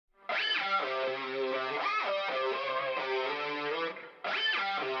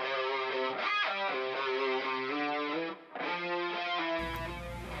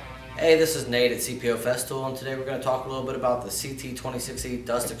Hey, this is Nate at CPO Festool, and today we're going to talk a little bit about the CT26E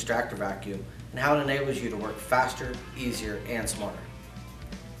Dust Extractor Vacuum and how it enables you to work faster, easier, and smarter.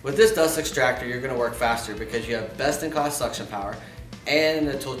 With this dust extractor, you're going to work faster because you have best-in-class suction power and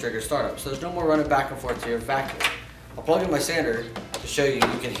a tool trigger startup, so there's no more running back and forth to your vacuum. I'll plug in my sander to show you.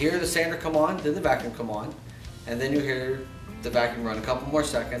 You can hear the sander come on, then the vacuum come on, and then you hear the vacuum run a couple more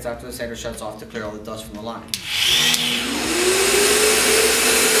seconds after the sander shuts off to clear all the dust from the line.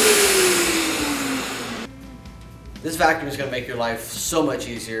 This vacuum is going to make your life so much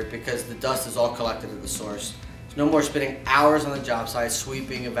easier because the dust is all collected at the source. There's no more spending hours on the job site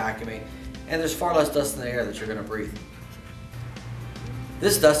sweeping and vacuuming, and there's far less dust in the air that you're going to breathe.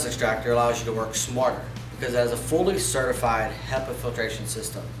 This dust extractor allows you to work smarter because it has a fully certified HEPA filtration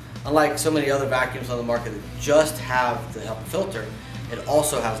system. Unlike so many other vacuums on the market that just have the HEPA filter, it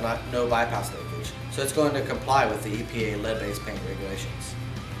also has no bypass leakage, so it's going to comply with the EPA lead-based paint regulations.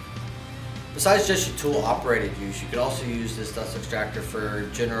 Besides just your tool operated use, you could also use this dust extractor for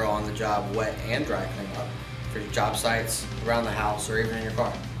general on-the-job wet and dry cleanup for your job sites, around the house, or even in your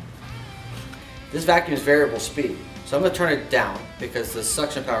car. This vacuum is variable speed, so I'm going to turn it down because the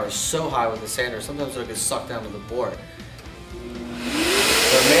suction power is so high with the sander, sometimes it'll get sucked down to the board. So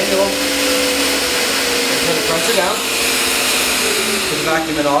manual, and turn the pressure down, put the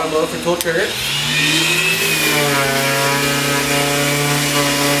vacuum in auto mode for tool trigger.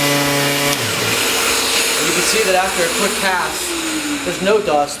 You can see that after a quick pass, there's no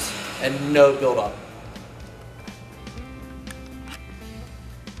dust and no buildup.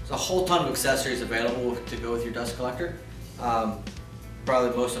 There's a whole ton of accessories available to go with your dust collector. Probably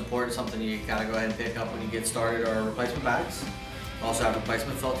the most important, something you gotta go ahead and pick up when you get started, are replacement bags. We also have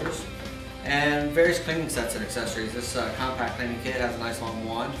replacement filters and various cleaning sets and accessories. This compact cleaning kit has a nice long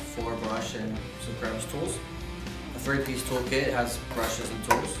wand, 4 brush, and some crevice tools. A 3-piece tool kit has brushes and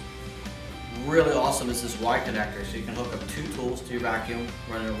tools. Really awesome is this Y connector, so you can hook up 2 tools to your vacuum,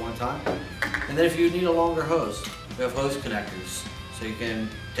 run it at one time. And then if you need a longer hose, we have hose connectors, so you can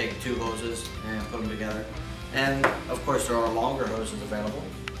take 2 hoses and put them together. And of course there are longer hoses available.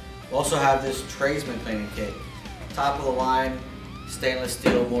 We also have this tradesman cleaning kit. Top of the line, stainless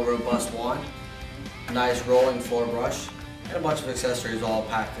steel, more robust wand, nice rolling floor brush, and a bunch of accessories all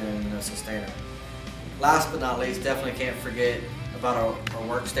packed in a sustainer. Last but not least, definitely can't forget about our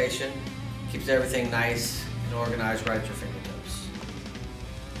workstation. Keeps everything nice and organized right at your fingertips.